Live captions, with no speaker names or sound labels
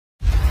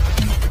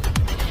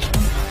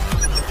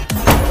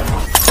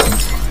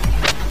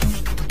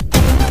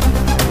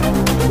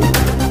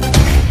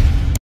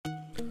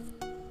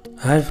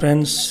Hi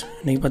friends,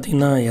 இன்றைக்கி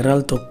பார்த்திங்கன்னா இறால்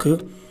தொக்கு,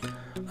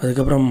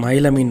 அதுக்கப்புறம்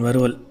மயில மீன்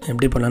வறுவல்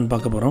எப்படி பண்ணலான்னு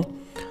பார்க்க போகிறோம்.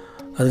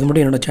 அதுக்கு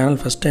முன்னாடி என்னோடய சேனல்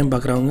ஃபஸ்ட் டைம்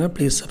பார்க்குறவங்க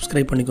ப்ளீஸ்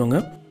சப்ஸ்கிரைப்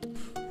பண்ணிக்கோங்க.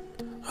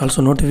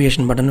 ஆல்சோ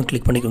நோட்டிஃபிகேஷன் பட்டனும்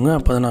கிளிக் பண்ணிக்கோங்க.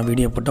 அப்போ தான் நான்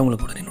வீடியோ போட்டால்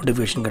உங்களுக்கு உடனே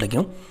நோட்டிஃபிகேஷன்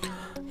கிடைக்கும்.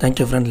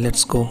 Thank you friend.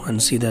 Let's go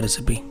and see the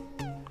recipe.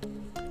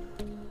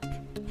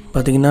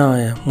 பார்த்திங்கன்னா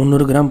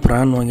 300 கிராம்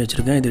ப்ரான் வாங்கி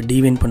வச்சுருக்கேன். இது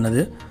டீவைன்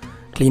பண்ணது,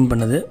 க்ளீன்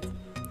பண்ணது.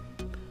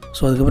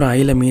 ஸோ அதுக்கப்புறம்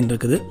அயில மீன்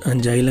இருக்குது,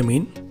 5 அயில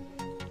மீன்.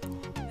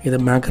 இதை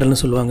மேக்கரல்னு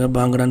சொல்லுவாங்க,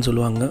 பாங்கடான்னு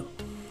சொல்லுவாங்க.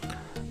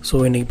 ஸோ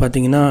இன்றைக்கி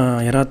பார்த்திங்கன்னா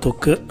இறா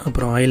தொக்கு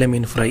அப்புறம் அயில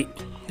மீன் ஃப்ரை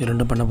இது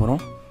ரெண்டும் பண்ண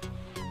போகிறோம்.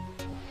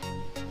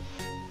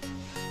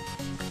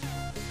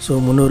 ஸோ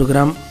 300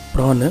 கிராம்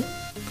ப்ரானு,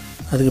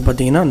 அதுக்கு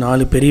பார்த்திங்கன்னா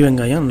 4 பெரிய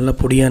வெங்காயம் நல்லா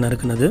பொடியாக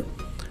நறுக்குனது,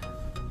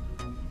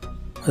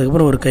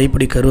 அதுக்கப்புறம் ஒரு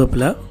கைப்பிடி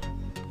கருவேப்பிலை,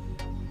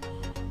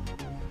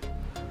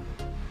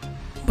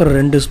 அப்புறம்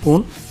 2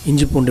 ஸ்பூன்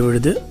இஞ்சி பூண்டு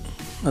விழுது,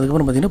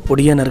 அதுக்கப்புறம் பார்த்திங்கன்னா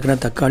பொடியாக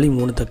நறுக்கின தக்காளி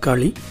 3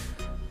 தக்காளி.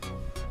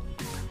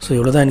 ஸோ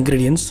இவ்வளோ தான்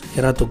இன்க்ரீடியன்ட்ஸ்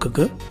இறா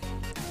தொக்குக்கு.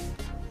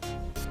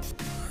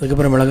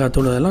 அதுக்கப்புறம்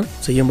மிளகாத்தூள் அதெல்லாம்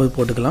செய்யும்போது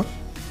போட்டுக்கலாம்.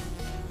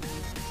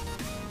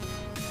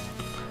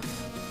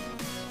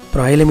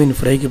 அப்புறம் அயில மீன்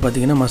ஃப்ரைக்கு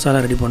பார்த்திங்கன்னா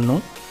மசாலா ரெடி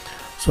பண்ணணும்.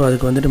 ஸோ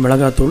அதுக்கு வந்துட்டு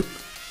மிளகாத்தூள்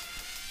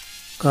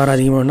காரம்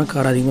அதிகமாக வேணால்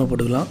காரம் அதிகமாக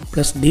போட்டுக்கலாம்.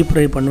 ப்ளஸ் டீப்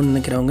ஃப்ரை பண்ணணுன்னு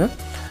நினைக்கிறவங்க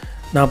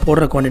நான்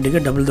போடுற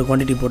குவான்டிட்டிக்கு டபுள் த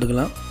குவான்டிட்டி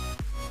போட்டுக்கலாம்.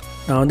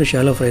 நான் வந்து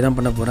ஷாலோ ஃப்ரை தான்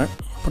பண்ண போகிறேன்.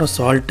 அப்புறம்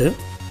சால்ட்டு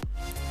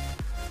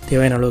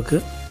தேவையான அளவுக்கு,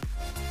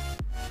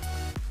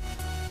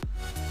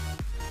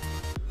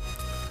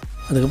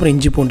 அதுக்கப்புறம்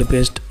இஞ்சி பூண்டு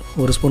பேஸ்ட்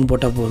 1 ஸ்பூன்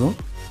போட்டால் போதும்.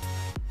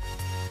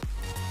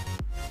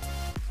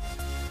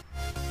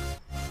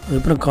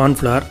 அதுக்கப்புறம்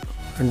cornflour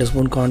 2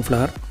 spoon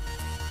cornflour.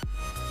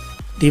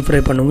 Deep fry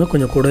பண்ணுங்க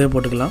கொஞ்சம் கூடவே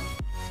போட்டுக்கலாம்,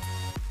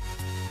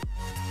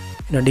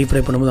 ஏன்னா டீப்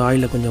ஃப்ரை பண்ணும்போது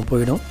ஆயிலில் கொஞ்சம்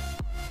போயிடும்.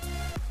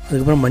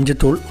 அதுக்கப்புறம்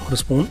மஞ்சத்தூள்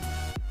 1 ஸ்பூன்.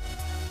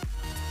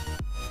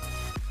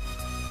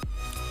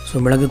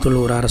 ஸோ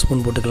மிளகுத்தூள் ஒரு 1/2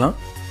 ஸ்பூன் போட்டுக்கலாம்.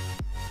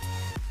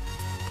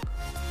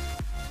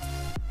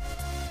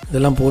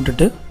 இதெல்லாம்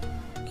போட்டுட்டு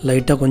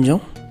லைட்டாக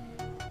கொஞ்சம்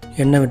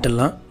எண்ணெய்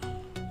விட்டுடலாம்.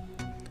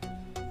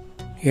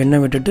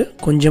 எண்ணெய் விட்டுட்டு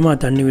கொஞ்சமாக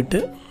தண்ணி விட்டு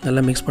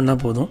நல்லா மிக்ஸ் பண்ணால்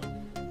போதும்.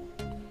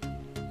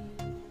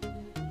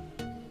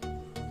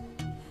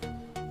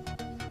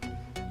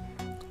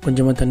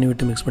 கொஞ்சமாக தண்ணி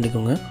விட்டு மிக்ஸ்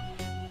பண்ணிக்கோங்க.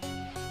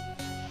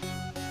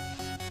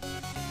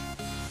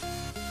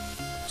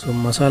 ஸோ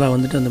மசாலா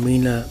வந்துட்டு அந்த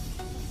மீனில்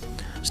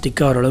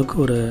ஸ்டிக் ஆகிற அளவுக்கு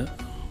ஒரு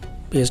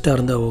பேஸ்ட்டாக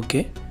இருந்தால்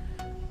ஓகே.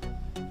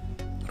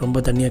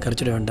 ரொம்ப தண்ணியாக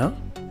கரைச்சிட வேண்டாம்,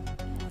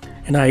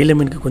 ஏன்னா அயில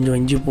மீனுக்கு கொஞ்சம்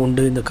இஞ்சி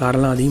பூண்டு இந்த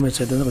காரெல்லாம் அதிகமாக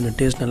சேர்த்து கொஞ்சம்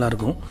டேஸ்ட்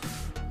நல்லாயிருக்கும்.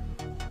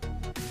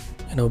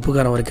 ஏன்னா உப்பு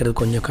காரம் வரைக்கிறது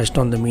கொஞ்சம்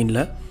கஷ்டம் அந்த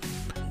மீனில்.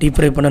 டீப்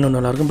ஃப்ரை பண்ணணும்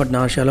நல்லாயிருக்கும், பட்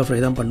நான் ஷாலோ ஃப்ரை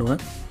தான்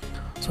பண்ணுவேன்.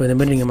 ஸோ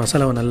இதேமாரி நீங்கள்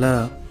மசாலாவை நல்லா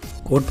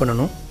கோட்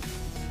பண்ணணும்.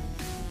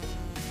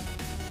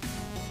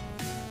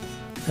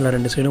 நல்லா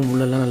 2 சைடும்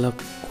உள்ளெல்லாம் நல்லா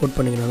கோட்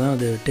பண்ணிங்கன்னா தான்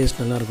அது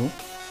டேஸ்ட் நல்லாயிருக்கும்.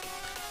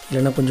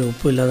 இல்லைன்னா கொஞ்சம்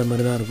உப்பு இல்லாத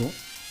மாதிரி தான் இருக்கும்,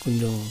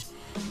 கொஞ்சம்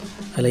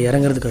அதில்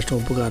இறங்குறது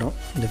கஷ்டம் உப்பு காரம்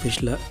இந்த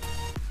ஃபிஷ்ஷில்.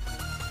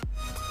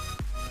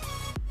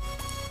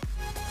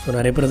 ஸோ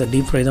நிறைய பேர் அதை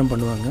டீப் ஃப்ரை தான்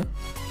பண்ணுவாங்க.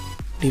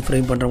 டீப் ஃப்ரை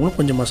பண்ணுறவங்களும்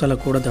கொஞ்சம் மசாலா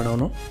கூட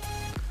தடவணும்,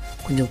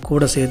 கொஞ்சம்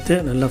கூட சேர்த்து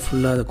நல்லா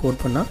ஃபுல்லாக அதை கோட்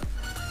பண்ணால்,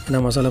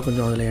 ஏன்னா மசாலா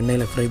கொஞ்சம் அதில்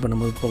எண்ணெயில் ஃப்ரை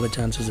பண்ணும்போது போக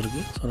சான்சஸ்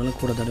இருக்குது. ஸோ அதனால்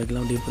கூட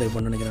தடவிக்கலாம் டீப் ஃப்ரை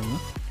பண்ண நினைக்கிறாங்க.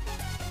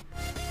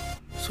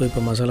 ஸோ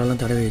இப்போ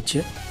மசாலாலாம் தடவி வச்சு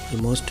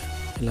ஆல்மோஸ்ட்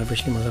எல்லா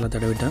ஃபிஷ்லையும் மசாலா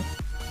தடவிட்டேன்.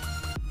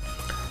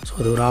 ஸோ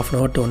அது ஒரு 1/2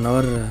 hour to 1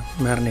 hour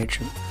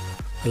மேரினேஷன்,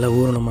 நல்லா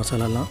ஊறணும்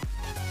மசாலாலாம்.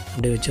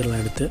 அப்படியே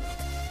வச்சிடலாம் எடுத்து.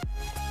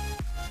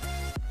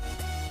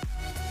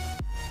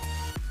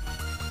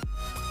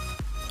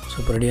 ஸோ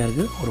இப்போ ரெடியாக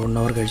இருக்குது. ஒரு 1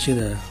 hour கழித்து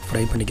இதை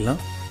ஃப்ரை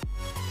பண்ணிக்கலாம்.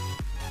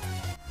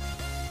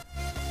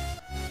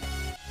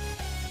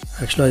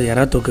 ஆக்சுவலாக அது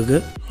இறா தொக்குக்கு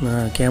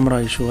கேமரா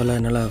இஷ்யூவால்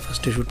என்னால்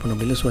ஃபஸ்ட்டு ஷூட் பண்ண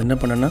முடியல. ஸோ என்ன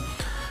பண்ணேன்னா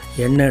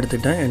எண்ணெய்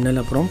எடுத்துட்டேன்.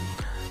 எண்ணெயில் அப்புறம்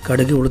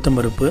கடுகு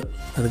உளுத்தம்பருப்பு,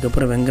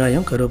 அதுக்கப்புறம்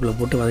வெங்காயம் கருவேப்பிலை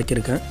போட்டு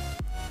வதக்கியிருக்கேன்.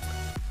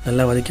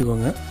 நல்லா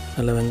வதக்கிக்கோங்க,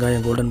 நல்லா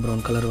வெங்காயம் கோல்டன்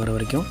ப்ரௌன் கலர் வர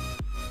வரைக்கும்.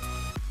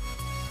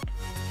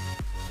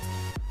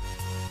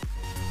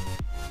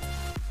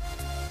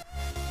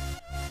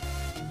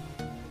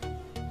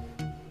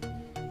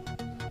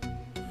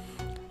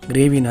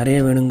 கிரேவி நிறைய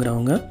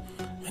வேணுங்கிறவங்க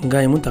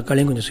வெங்காயமும்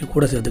தக்காளியும் கொஞ்சம்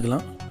கூட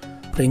சேர்த்துக்கலாம்.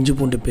 அப்புறம் இஞ்சி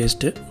பூண்டு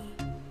பேஸ்ட்டு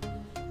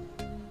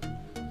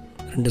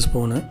 2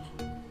 ஸ்பூனு.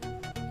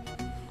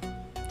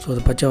 ஸோ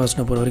அது பச்சை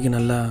வாசனை போகிற வரைக்கும்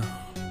நல்லா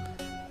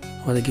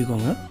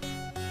வதக்கிக்கோங்க.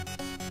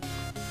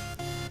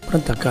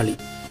 அப்புறம் தக்காளி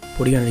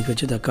பொடியாக நறுக்கி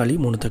வச்சு தக்காளி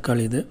 3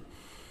 தக்காளி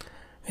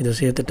இதை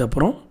சேர்த்துட்டு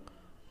அப்புறம்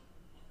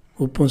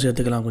உப்பும்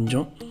சேர்த்துக்கலாம்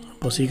கொஞ்சம்.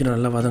 அப்போ சீக்கிரம்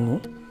நல்லா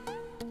வதங்கும்.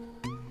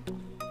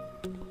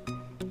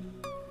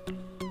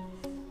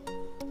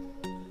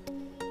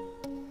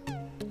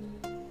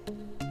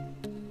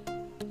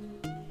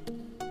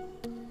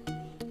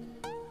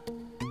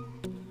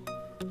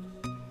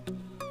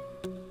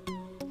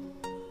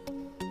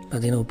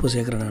 பார்த்திங்கன்னா உப்பு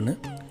சேர்க்குறேன் நான்.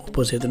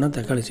 உப்பு சேர்த்துனா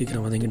தக்காளி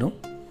சீக்கிரம் வதங்கிடும்.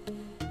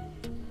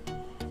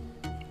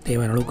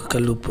 தேவையான அளவுக்கு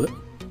கல் உப்பு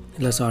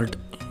இல்லை சால்ட்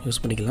யூஸ்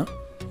பண்ணிக்கலாம்.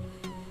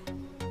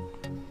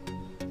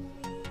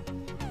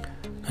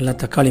 நல்லா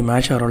தக்காளி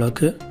மேஷ் ஆகிற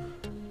அளவுக்கு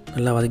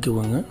நல்லா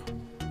வதக்கிக்குவாங்க.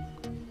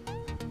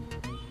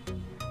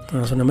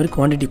 நான் சொன்ன மாதிரி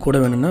குவான்டிட்டி கூட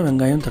வேணும்னா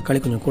வெங்காயம் தக்காளி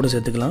கொஞ்சம் கூட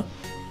சேர்த்துக்கலாம்,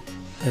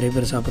 நிறைய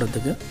பேர்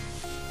சாப்பிட்றதுக்கு.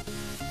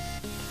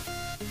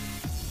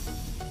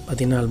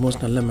 பார்த்திங்கன்னா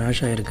ஆல்மோஸ்ட் நல்லா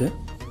மேஷ் ஆகிருக்கு.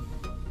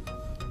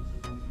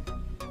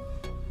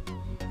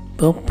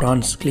 இப்போ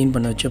ப்ரான்ஸ் க்ளீன்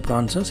பண்ண வச்ச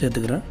ப்ரான்ஸை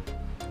சேர்த்துக்கிறேன்.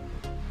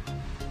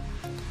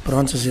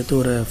 ப்ரான்ஸை சேர்த்து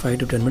ஒரு 5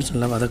 to 10 minutes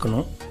நல்லா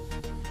வதக்கணும்.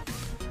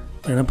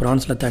 ஏன்னா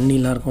ப்ரான்ஸில்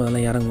தண்ணிலாம் இருக்கும்,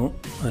 அதெல்லாம் இறங்கும்,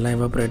 அதெல்லாம்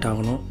எவாப்ரேட்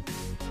ஆகணும்.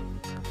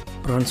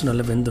 ப்ரான்ஸ்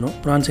நல்லா வெந்துடும்.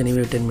 ப்ரான்ஸ்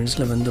எனிவே 10 minutes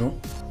வெந்துடும்,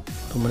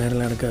 ரொம்ப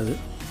நேரம்லாம் எடுக்காது.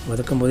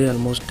 வதக்கும் போதே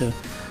ஆல்மோஸ்ட்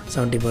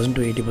 70%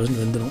 to 80%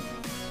 வெந்துடும்.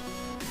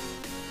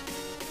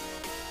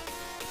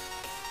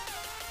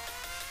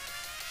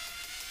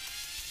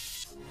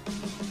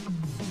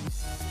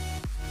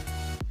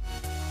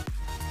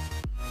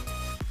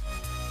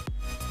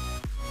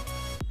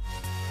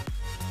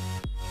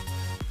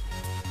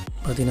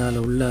 பார்த்திங்கன்னா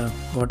அதில் உள்ள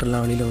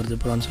வாட்டர்லாம் வெளியில் வருது,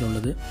 ப்ரான்ஸில்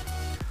உள்ளது.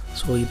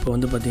 ஸோ இப்போ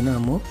வந்து பார்த்திங்கன்னா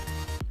நம்ம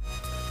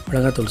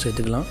மிளகாத்தூள்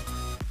சேர்த்துக்கலாம்.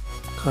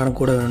 காரம்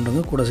கூட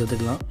வேணுன்றவங்க கூட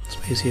சேர்த்துக்கலாம்,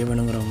 ஸ்பைஸியாக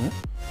வேணுங்கிறவங்க.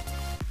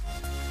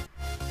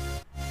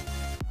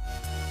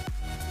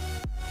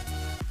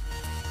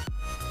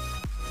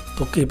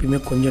 தொக்கு எப்பயுமே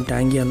கொஞ்சம்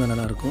டேங்கியாக இருந்தால்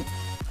நல்லாயிருக்கும்.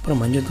 அப்புறம்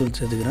மஞ்சள் தூள்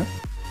சேர்த்துக்கிறேன்.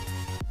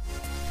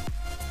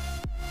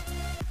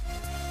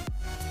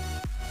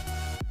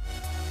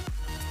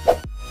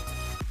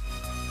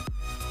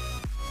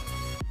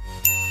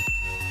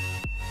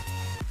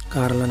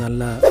 காரெல்லாம்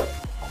நல்லா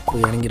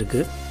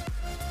இறங்கியிருக்கு.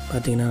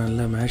 பார்த்திங்கன்னா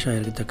நல்லா மேஷ்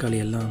ஆகிருக்கு தக்காளி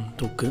எல்லாம்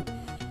தொக்கு.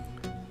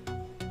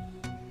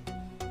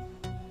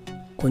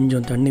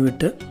 கொஞ்சம் தண்ணி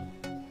விட்டு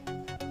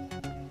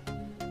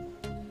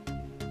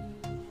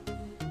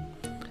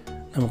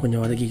நம்ம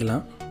கொஞ்சம்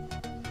வதக்கிக்கலாம்.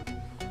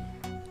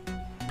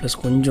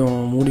 ப்ளஸ் கொஞ்சம்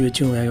மூடி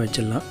வச்சும் வேக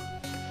வச்சிடலாம்.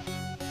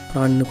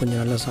 ப்ரான் இன்னும்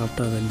கொஞ்சம் நல்லா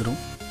சாஃப்டாக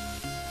வெந்துடும்.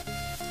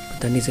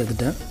 தண்ணி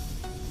சேர்த்துட்டேன்,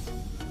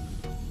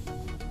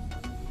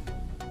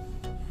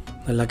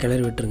 நல்லா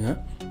கிளறி விட்டுருங்க.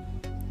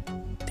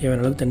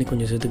 தேவையான அளவுக்கு தண்ணி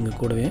கொஞ்சம் சேர்த்துங்க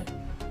கூடவே.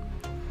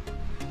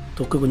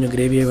 தொக்கு கொஞ்சம்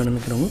கிரேவியாக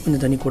வேணுங்கிறவங்க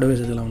கொஞ்சம் தண்ணி கூடவே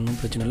சேர்த்துக்கலாம், ஒன்றும்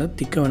பிரச்சனை இல்லை.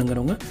 திக்காக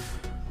வேணுங்கிறவங்க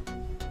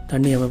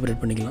தண்ணி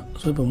எவாபரேட் பண்ணிக்கலாம்.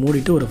 ஸோ இப்போ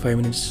மூடிட்டு ஒரு 5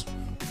 minutes.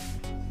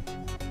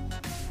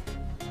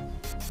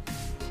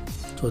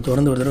 ஸோ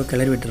தொடர்ந்து ஒரு தடவை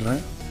கிளறி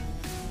விட்டுடுறேன்,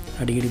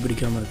 அடிக்கடி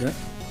பிடிக்காமல் இருக்க.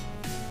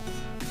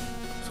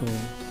 ஸோ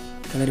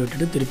கிளறி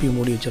விட்டுட்டு திருப்பி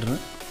மூடி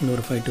வச்சிடுறேன் இன்னும்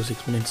ஒரு 5 to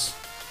 6 minutes.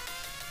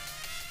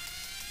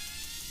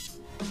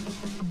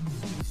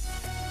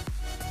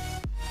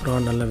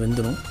 ப்ரான் நல்லா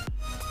வெந்துடும்.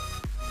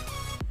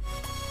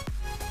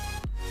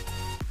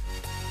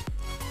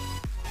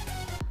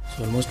 ஸோ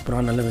ஆல்மோஸ்ட்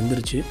ப்ரான் நல்லா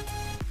வெந்துருச்சு.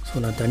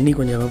 ஸோ நான் தண்ணி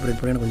கொஞ்சம் எவாப்ரேட்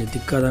பண்ணி எனக்கு கொஞ்சம்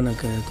திக்காக தான்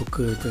எனக்கு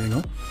தொக்கு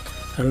வேணும்,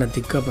 அதனால் நான்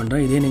திக்காக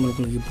பண்ணுறேன். இதே நீங்கள்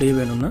உங்களுக்கு இப்படியே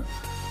வேணும்னா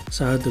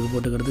சாதத்துக்கு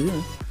போட்டுக்கிறதுக்கு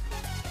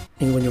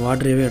நீங்கள் கொஞ்சம்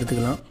வாட்டரையே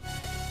எடுத்துக்கலாம்.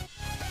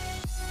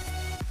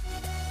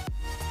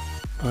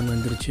 ப்ரான்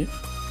வெந்துருச்சு.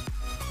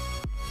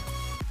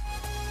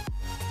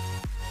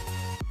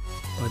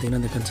 பார்த்திங்கன்னா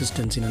அந்த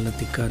கன்சிஸ்டன்சி நல்லா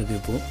திக்காக இருக்குது.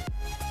 இப்போது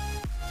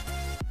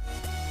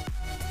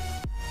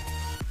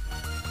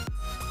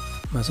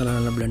மசாலா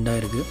நல்லா பிளெண்ட்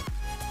ஆகிருக்கு.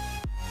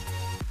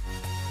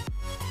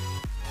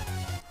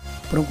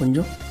 அப்புறம்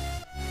கொஞ்சம்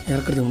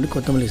இறக்கிறதுக்கு முன்னாடி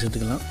கொத்தமல்லி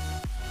சேர்த்துக்கலாம்.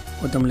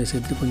 கொத்தமல்லி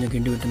சேர்த்து கொஞ்சம்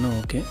கிண்டி விட்டோன்னா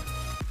ஓகே.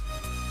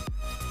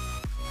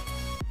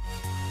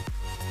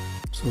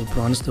 ஸோ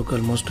ப்ரான்ஸ் தொக்கு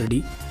ஆல்மோஸ்ட் ரெடி.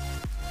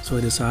 ஸோ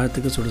இது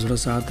சாதத்துக்கு சுட சுட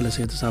சாதத்தில்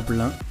சேர்த்து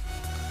சாப்பிட்லாம்,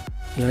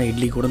 இல்லைனா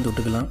இட்லி கூட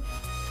தொட்டுக்கலாம்,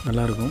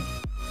 நல்லாயிருக்கும்,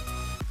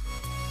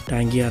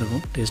 டேங்கியாக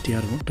இருக்கும்,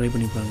 டேஸ்டியாக இருக்கும். ட்ரை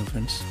பண்ணி பாருங்கள்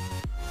ஃப்ரெண்ட்ஸ்.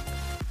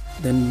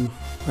 தென்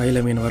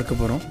ஆயில் மீன் வறுக்க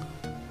போகிறோம்.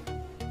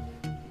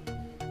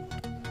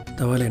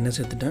 தவாவில் எண்ணெய்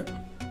சேர்த்துட்டேன்.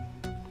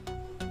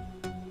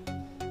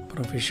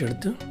 அப்புறம் ஃபிஷ்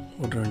எடுத்து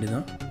விட்ற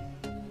வேண்டியதான்.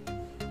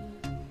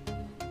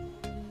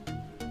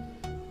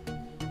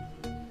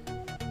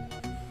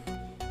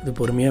 இது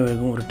பொறுமையாக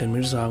வேகும், ஒரு 10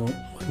 minutes ஆகும்.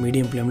 ஒரு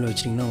மீடியம் ஃப்ளேமில்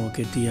வச்சிங்கன்னா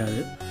ஓகே,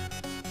 தீயாது.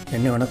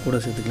 எண்ணெய் வேணால் கூட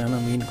சேர்த்துக்கலாம்,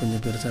 ஆனால் மீன்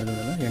கொஞ்சம் பெருசாக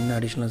இருக்கிறதால எண்ணெய்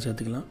அடிஷ்னலாக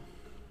சேர்த்துக்கலாம்.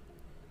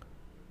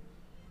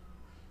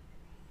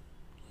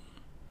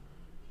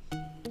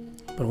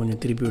 அப்புறம்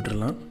கொஞ்சம் திருப்பி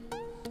விட்டுறலாம்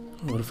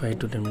ஒரு 5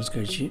 to 10 minutes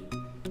கழிச்சு.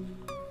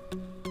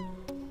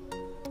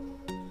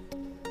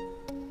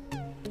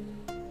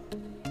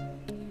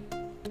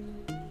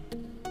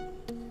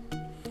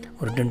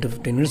 ஒரு 10 to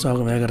 15 minutes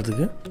ஆகும்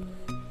வேகிறதுக்கு.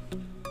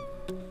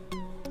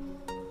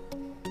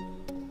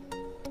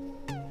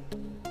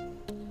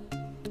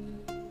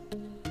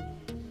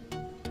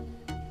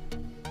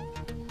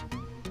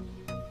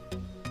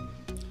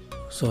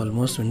 ஸோ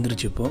ஆல்மோஸ்ட்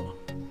வெந்துருச்சு. இப்போது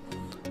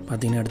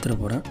பார்த்திங்கன்னா எடுத்துகிட்டு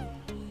போகிறேன்.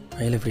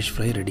 அயில ஃபிஷ்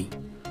ஃப்ரை ரெடி.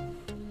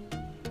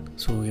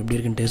 ஸோ எப்படி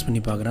இருக்குன்னு டேஸ்ட்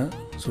பண்ணி பார்க்குறேன்.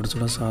 சுட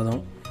சுட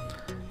சாதம்,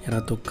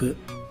 எறா தொக்கு,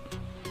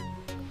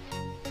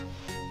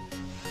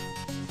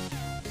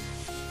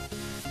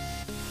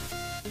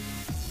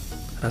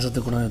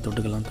 ரசத்துக்கு கூட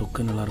தொட்டுக்கலாம்.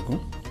 தொக்கு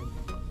நல்லாயிருக்கும்,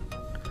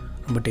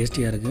 ரொம்ப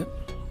டேஸ்டியாக இருக்குது.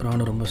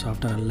 ப்ரானும் ரொம்ப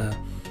சாஃப்டாக நல்லா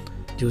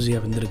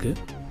ஜூஸியாக வெந்திருக்கு.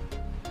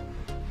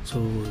 So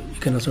you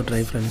can also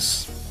try friends.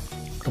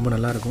 ரொம்ப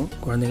நல்லாயிருக்கும்,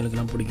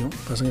 குழந்தைங்களுக்கெல்லாம் பிடிக்கும்,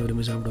 பசங்க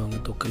விரும்பி சாப்பிடுவாங்க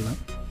தொக்கெல்லாம்.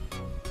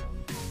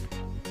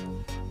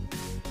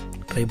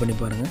 ட்ரை பண்ணி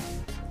பாருங்கள்.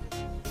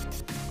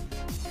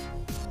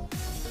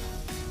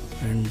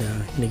 அண்ட்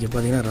இன்றைக்கி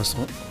பார்த்திங்கன்னா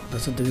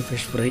ரசத்துக்கு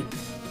ஃபிஷ் ஃப்ரை.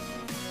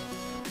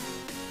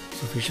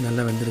 ஸோ ஃபிஷ்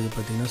நல்லா வெந்திருக்கு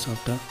பார்த்தீங்கன்னா,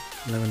 சாஃப்டாக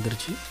நல்லா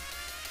வெந்துருச்சு.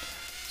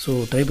 ஸோ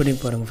ட்ரை பண்ணி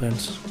பாருங்கள்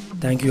friends.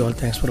 Thank you all,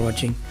 thanks for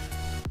வாட்சிங்.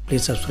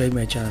 Please subscribe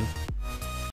my channel.